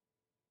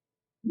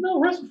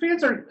 No, wrestling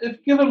fans if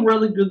you give them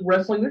really good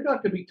wrestling, they're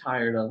not going to be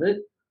tired of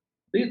it.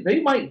 They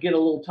might get a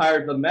little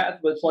tired of the match,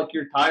 but it's like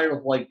you're tired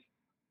of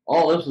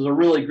oh, this is a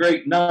really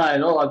great night.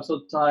 Oh, I'm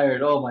so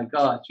tired. Oh my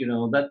gosh,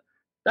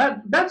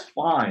 that's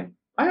fine.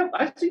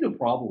 I see no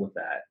problem with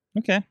that.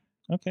 Okay.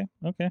 I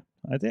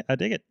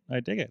dig it.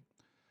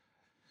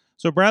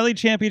 So Bradley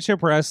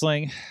Championship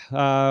Wrestling,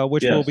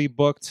 which will be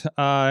booked.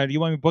 Do you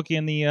want me booking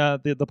in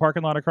the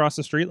parking lot across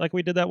the street like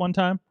we did that one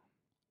time?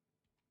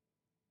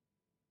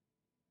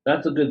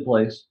 That's a good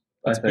place.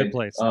 It's a good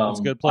place. It's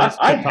a good place.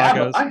 I have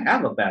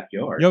a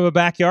backyard. You have a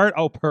backyard?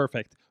 Oh,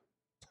 perfect.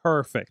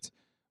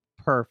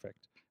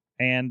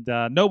 And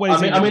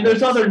nobody's. I mean,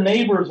 there's other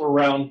neighbors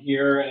around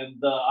here, and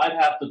I'd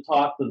have to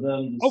talk to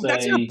them.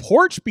 That's your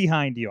porch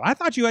behind you. I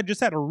thought you had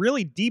just had a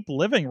really deep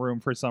living room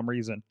for some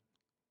reason.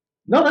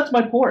 No, that's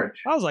my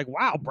porch. I was like,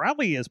 wow,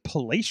 Bradley is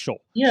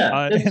palatial.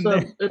 Yeah.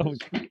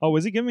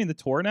 Is he giving me the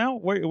tour now?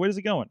 Where is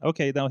he going?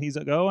 Okay, now he's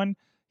going.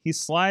 He's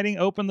sliding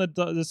open the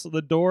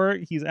door.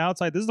 He's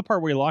outside. This is the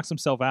part where he locks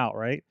himself out,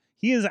 right?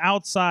 He is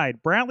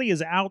outside. Bradley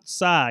is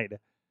outside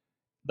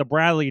the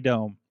Bradley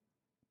Dome.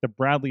 The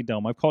Bradley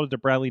Dome. I've called it the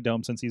Bradley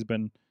Dome since he's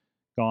been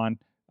gone.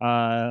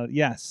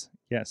 Yes.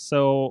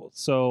 So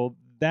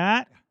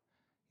that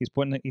he's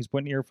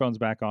putting earphones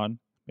back on.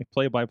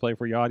 Play by play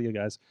for your audio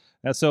guys.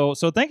 So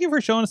thank you for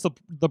showing us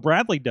the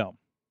Bradley Dome.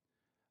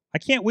 I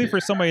can't wait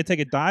for somebody to take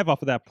a dive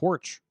off of that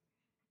porch.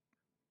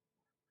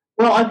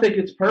 Well, I think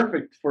it's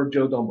perfect for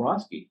Joe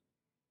Dombrowski.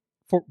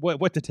 For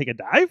what to take a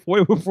dive? For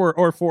No,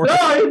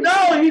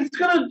 he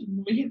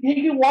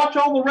can watch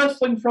all the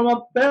wrestling from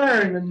up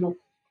there, and then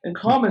and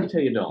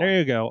commentate on. There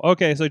you go.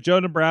 Okay, so Joe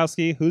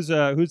Dombrowski, who's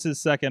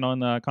his second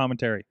on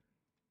commentary?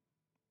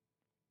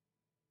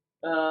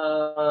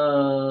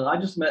 I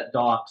just met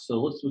Doc,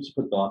 so let's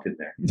put Doc in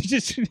there.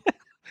 Just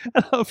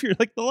I don't know if you're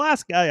like the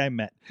last guy I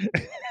met.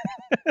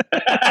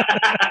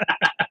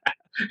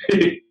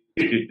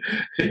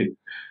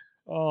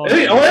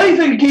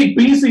 Anything to keep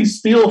BC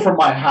Steel from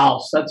my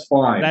house, that's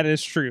fine. That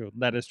is true.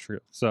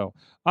 So,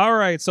 all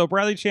right. So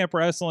Bradley Champ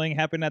Wrestling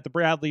happened at the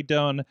Bradley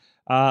Dome,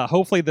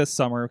 hopefully this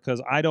summer,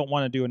 because I don't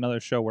want to do another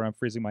show where I'm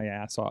freezing my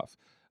ass off.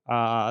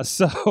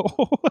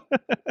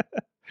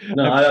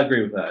 No, I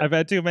agree with that. I've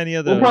had too many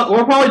of those.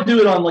 We'll probably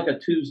do it on like a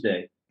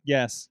Tuesday.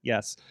 Yes.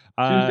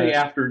 Tuesday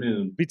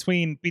afternoon.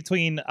 Between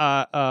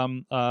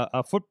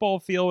a football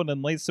field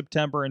in late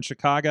September in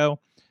Chicago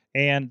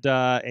and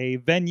a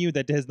venue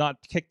that has not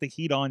kicked the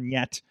heat on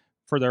yet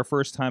for their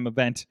first time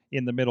event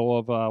in the middle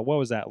of what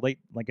was that? Late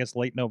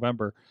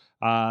November.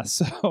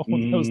 So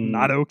it was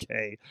not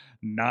okay.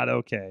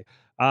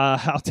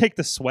 I'll take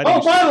the sweating.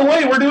 Oh, by the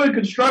way, we're doing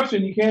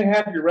construction. You can't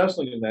have your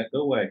wrestling in that.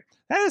 Go away.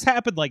 That has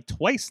happened like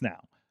twice now,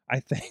 I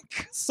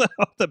think. So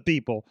the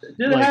people.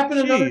 Did it happen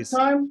another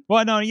time?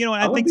 Well, no, you know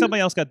what? I think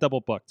somebody else got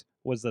double booked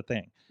was the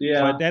thing.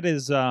 Yeah. But that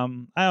is I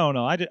don't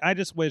know. I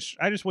just wish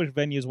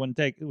venues wouldn't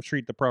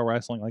treat the pro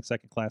wrestling like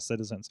second class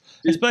citizens.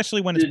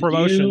 Especially when it's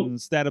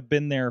promotions that have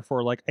been there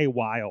for like a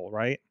while,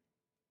 right?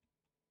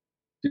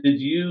 Did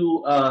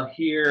you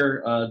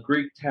hear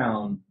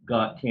Greektown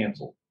got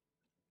canceled?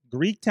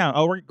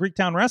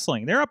 Greektown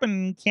Wrestling. They're up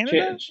in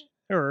Canada?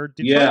 Or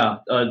Detroit? Yeah,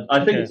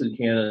 I think it's in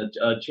Canada.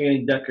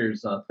 Channing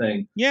Decker's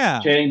thing. Yeah.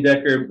 Channing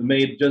Decker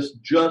made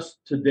just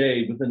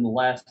today, within the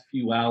last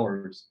few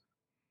hours,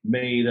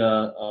 made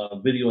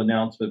a video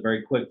announcement,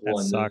 very quick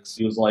one. Sucks.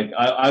 He was like,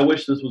 I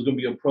wish this was going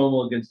to be a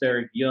promo against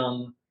Eric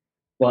Young,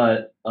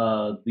 but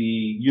the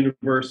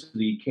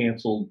university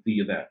canceled the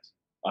event.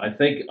 I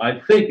think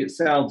it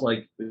sounds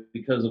like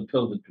because of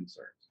COVID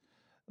concerns.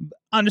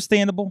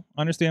 Understandable.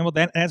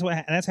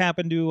 That's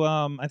happened to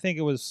I think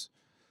it was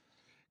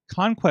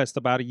Conquest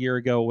about a year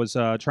ago was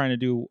trying to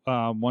do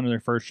one of their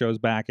first shows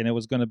back, and it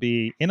was going to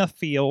be in a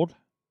field,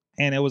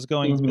 and it was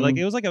going to be like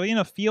in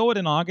a field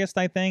in August,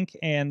 I think,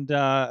 and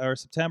or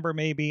September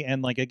maybe,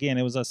 and like again,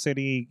 it was a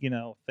city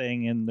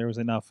thing, and there was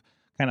enough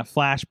kind of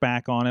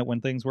flashback on it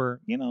when things were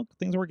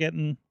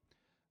getting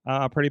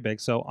pretty big.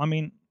 So I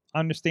mean,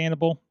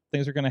 understandable.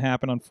 Things are going to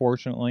happen,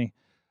 unfortunately.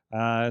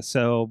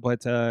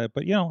 But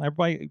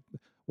everybody.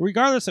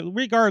 Regardless,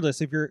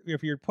 if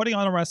you're putting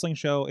on a wrestling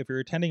show, if you're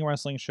attending a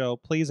wrestling show,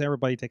 please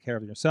everybody take care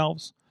of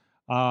yourselves.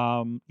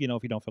 If you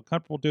don't feel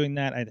comfortable doing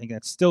that, I think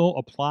that still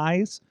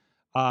applies.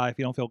 If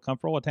you don't feel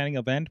comfortable attending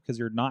an event because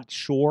you're not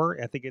sure,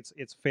 I think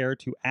it's fair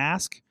to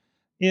ask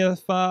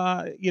if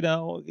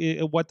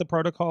what the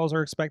protocols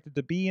are expected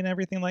to be and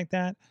everything like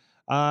that.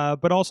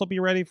 But also be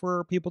ready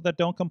for people that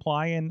don't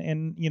comply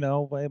and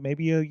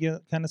maybe you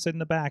kind of sit in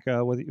the back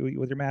with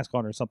your mask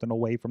on or something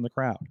away from the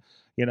crowd.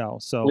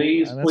 So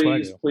please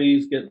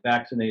get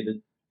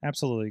vaccinated.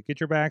 Absolutely,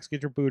 get your vax,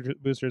 get your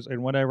boosters,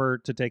 and whatever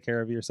to take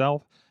care of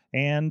yourself.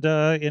 And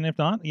if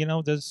not, you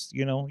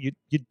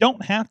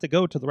don't have to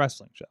go to the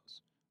wrestling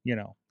shows.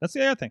 That's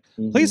the other thing.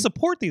 Mm-hmm. Please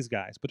support these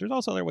guys, but there's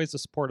also other ways to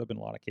support them in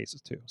a lot of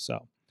cases too.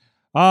 So.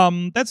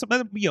 That's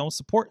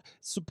support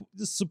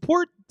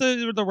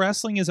the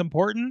wrestling is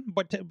important,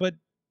 but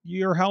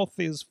your health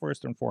is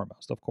first and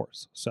foremost, of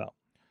course. So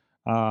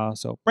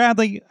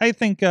Bradley, I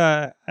think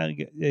Bradley,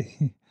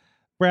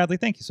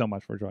 thank you so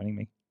much for joining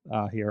me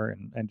here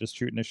and just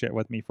shooting the shit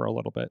with me for a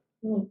little bit.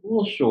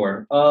 Well,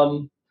 sure.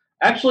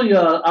 Actually,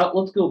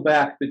 let's go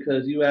back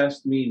because you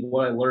asked me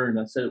what I learned.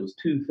 I said it was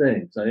two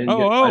things. I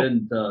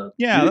didn't.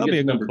 That'll be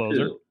a good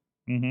closer.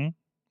 Mm-hmm.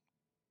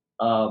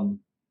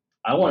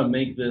 I want to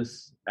make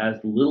this as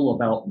little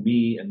about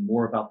me and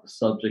more about the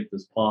subject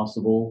as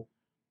possible.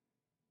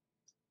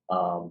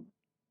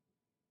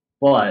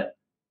 But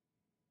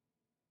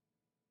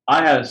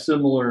I had a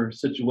similar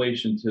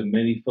situation to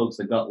many folks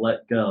that got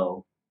let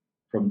go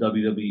from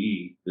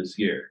WWE this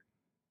year.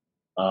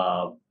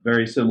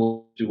 Very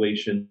similar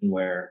situation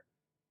where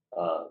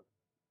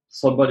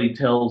somebody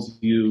tells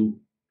you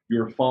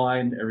you're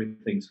fine,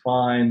 everything's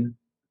fine,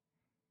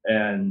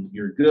 and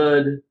you're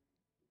good.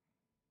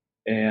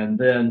 And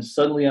then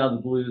suddenly out of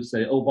the blue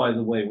say, oh, by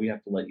the way, we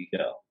have to let you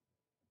go.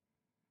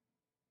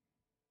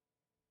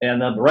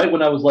 And right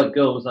when I was let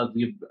go, it was at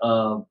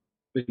the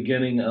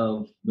beginning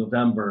of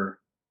November,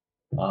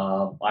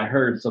 I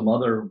heard some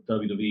other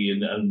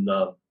WWE, and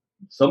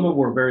some of them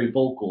were very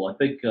vocal. I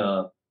think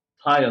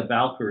Taya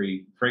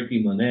Valkyrie,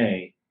 Frankie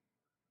Monet,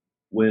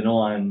 went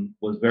on,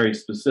 was very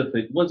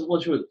specific.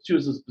 She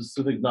was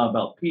specific not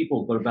about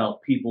people, but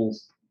about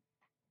people's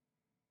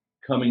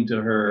coming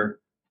to her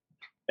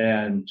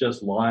and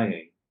just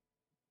lying.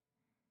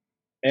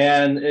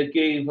 And it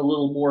gave a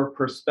little more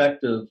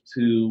perspective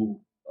to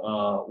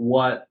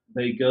what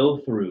they go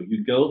through.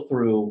 You go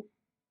through,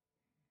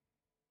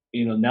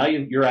 now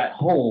you're at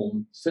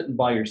home sitting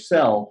by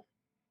yourself,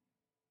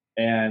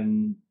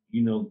 and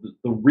the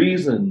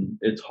reason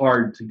it's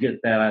hard to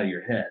get that out of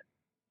your head.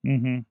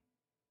 Mm-hmm.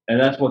 And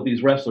that's what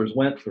these wrestlers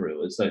went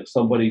through. It's like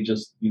somebody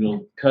just,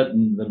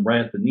 cutting them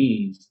right at the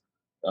knees.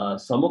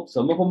 Some of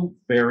them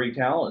very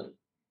talented.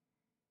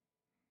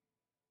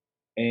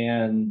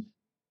 And,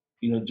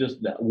 just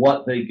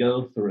what they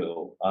go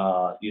through,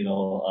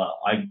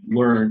 I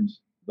learned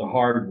the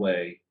hard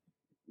way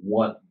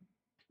what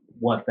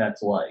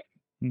that's like.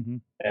 Mm-hmm.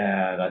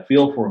 And I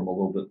feel for them a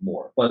little bit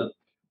more. But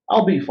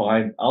I'll be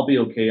fine. I'll be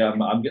okay.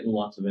 I'm getting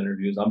lots of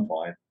interviews. I'm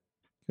fine.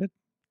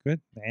 Good.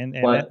 And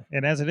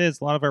as it is,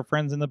 a lot of our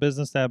friends in the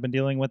business that have been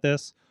dealing with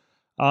this,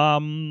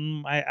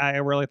 I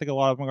really think a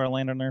lot of them are going to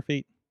land on their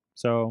feet.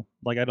 So,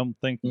 I don't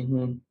think Mm-hmm.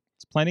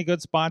 there's plenty of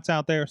good spots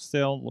out there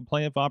still,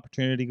 plenty of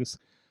opportunities,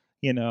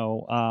 and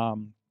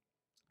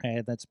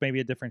that's maybe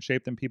a different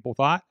shape than people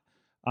thought,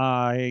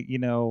 a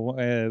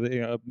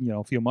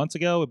few months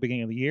ago, at the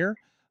beginning of the year.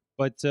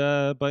 But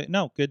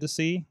no, good to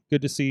see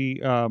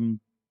a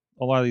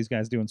lot of these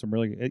guys doing some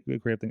really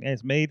great things. And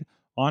it's made,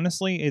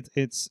 honestly,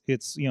 it's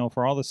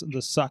for all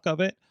the suck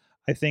of it,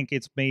 I think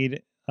it's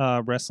made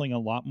wrestling a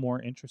lot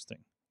more interesting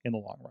in the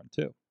long run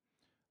too.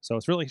 So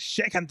it's really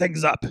shaking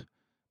things up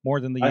more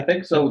than the. I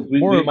think so.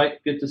 We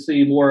might get to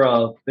see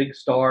more big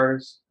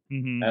stars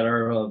Mm-hmm. at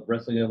our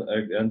wrestling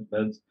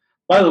events.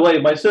 By the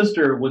way, my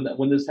sister,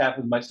 when this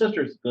happens, my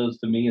sister goes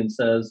to me and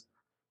says,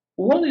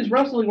 "Well, one of these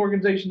wrestling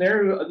organizations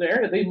in the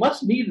area, they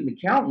must need an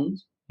accountant.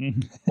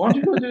 Why don't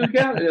you go do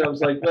accounting?" And I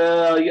was like,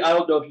 "Well, I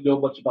don't know if you know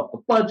much about the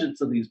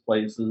budgets of these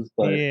places,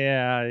 but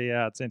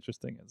yeah, it's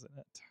interesting, isn't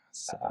it?"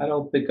 So, I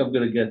don't think I'm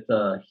going to get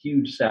a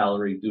huge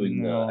salary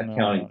doing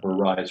accounting for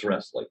Rise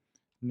Wrestling.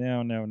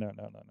 No.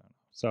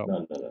 So,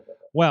 No.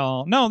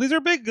 well, no, these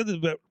are big,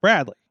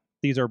 Bradley.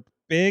 These are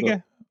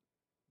big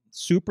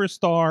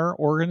superstar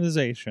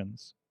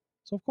organizations.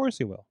 So of course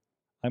he will.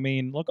 I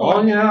mean, look.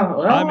 Oh yeah.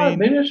 Well,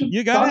 maybe I should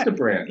talk to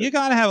Brandon. You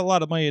got to have a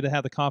lot of money to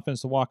have the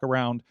confidence to walk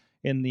around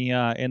in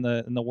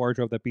the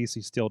wardrobe that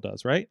BC Steel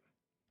does, right?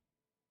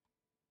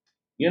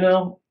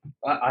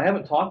 I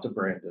haven't talked to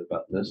Brandon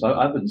about this.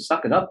 I've been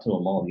sucking up to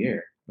him all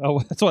year. Oh,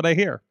 that's what I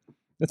hear.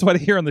 That's what I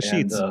hear on the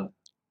sheets.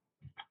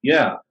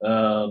 Yeah.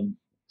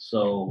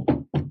 So,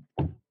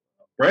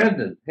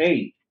 Brandon,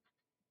 hey,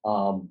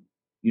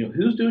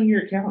 who's doing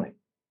your accounting?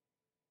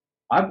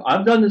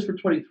 I've done this for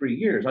 23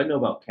 years. I know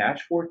about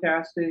cash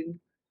forecasting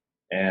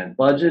and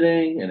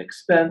budgeting and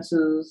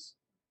expenses.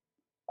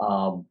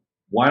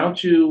 Why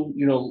don't you,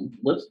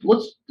 let's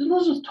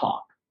just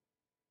talk.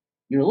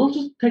 Let's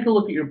just take a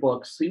look at your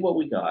books, see what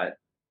we got,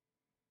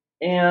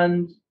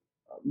 and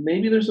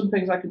maybe there's some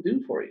things I can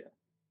do for you.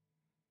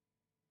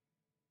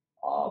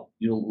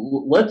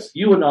 Let's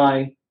you and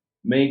I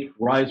make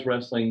Rise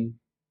Wrestling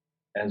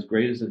as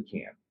great as it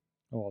can.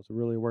 Oh, I was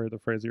really worried the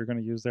phrase that you're going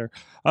to use there.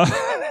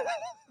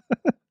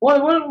 What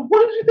did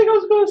you think I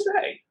was going to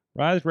say?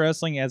 Rise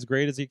Wrestling as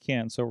great as you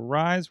can. So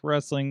Rise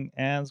Wrestling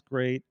as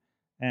great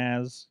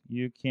as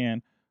you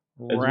can.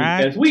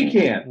 As we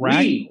can.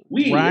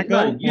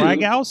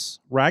 Raghouse?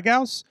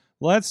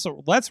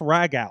 Let's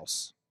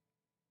Raghouse.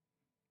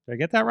 Did I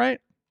get that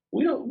right?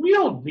 We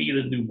don't need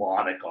a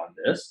mnemonic on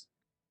this.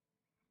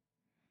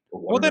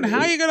 Well, then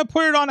how are you going to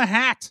put it on a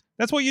hat?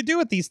 That's what you do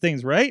with these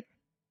things, right?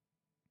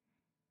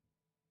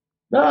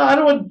 No, I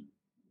don't.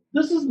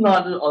 This is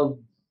not a.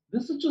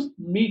 This is just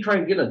me trying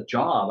to get a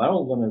job. I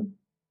don't want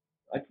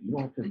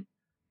to.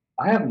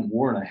 I haven't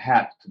worn a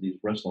hat to these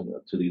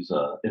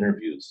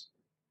interviews.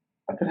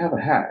 I could have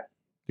a hat.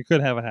 You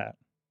could have a hat.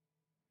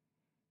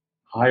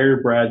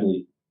 Hire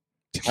Bradley.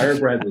 Hire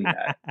Bradley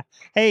hat.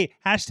 Hey,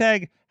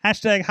 hashtag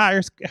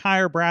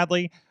hire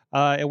Bradley.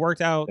 It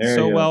worked out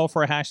well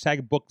for a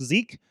hashtag book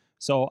Zeke.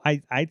 So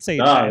I'd say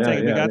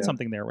we got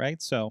something there,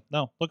 right? So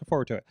no, looking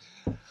forward to it.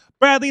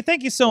 Bradley,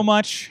 thank you so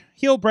much.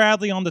 Heel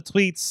Bradley on the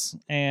tweets,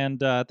 and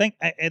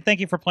thank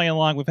you for playing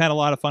along. We've had a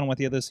lot of fun with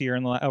you this year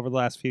and over the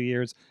last few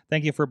years.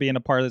 Thank you for being a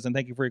part of this, and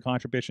thank you for your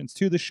contributions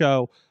to the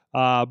show,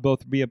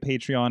 both via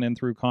Patreon and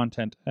through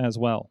content as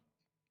well.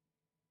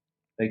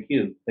 Thank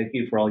you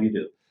for all you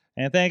do.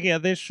 And thank you.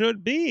 This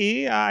should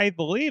be, I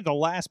believe, the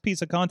last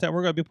piece of content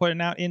we're going to be putting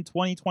out in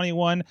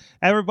 2021.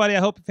 Everybody, I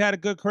hope you've had a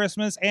good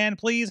Christmas, and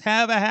please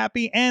have a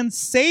happy and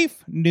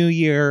safe New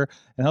Year.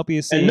 And hope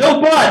you see. And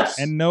no butts.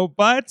 And no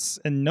butts.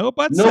 And no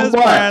butts. No says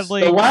butts.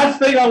 Bradley. The last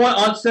thing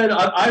I said,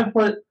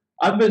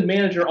 I've been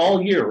manager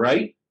all year,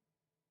 right?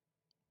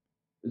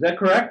 Is that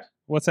correct?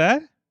 What's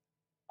that?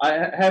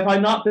 Have I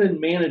not been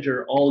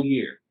manager all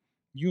year?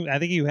 I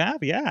think you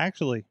have. Yeah,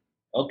 actually.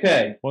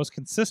 Okay. Most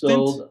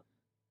consistent.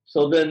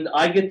 So then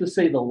I get to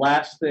say the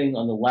last thing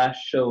on the last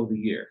show of the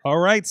year. All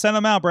right, send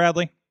them out,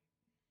 Bradley.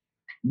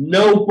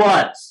 No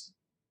butts.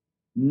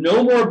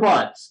 No more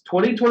butts.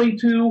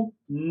 2022,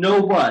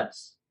 no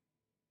butts.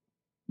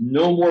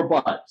 No more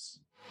butts.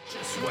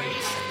 Just wait,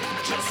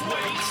 just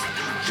wait,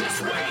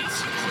 just wait,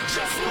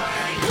 just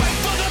wait. Wait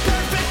for the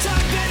perfect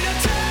time, then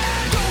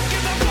attack. Don't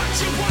give up what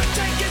you want,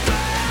 take it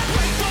back.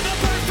 Wait for the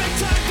perfect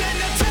time, then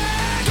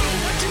attack. Do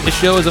what you This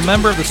show is a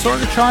member of the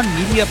Sorgatron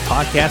Media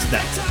Podcast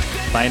Network.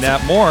 Find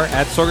out more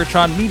at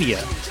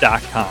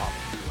sorgatronmedia.com.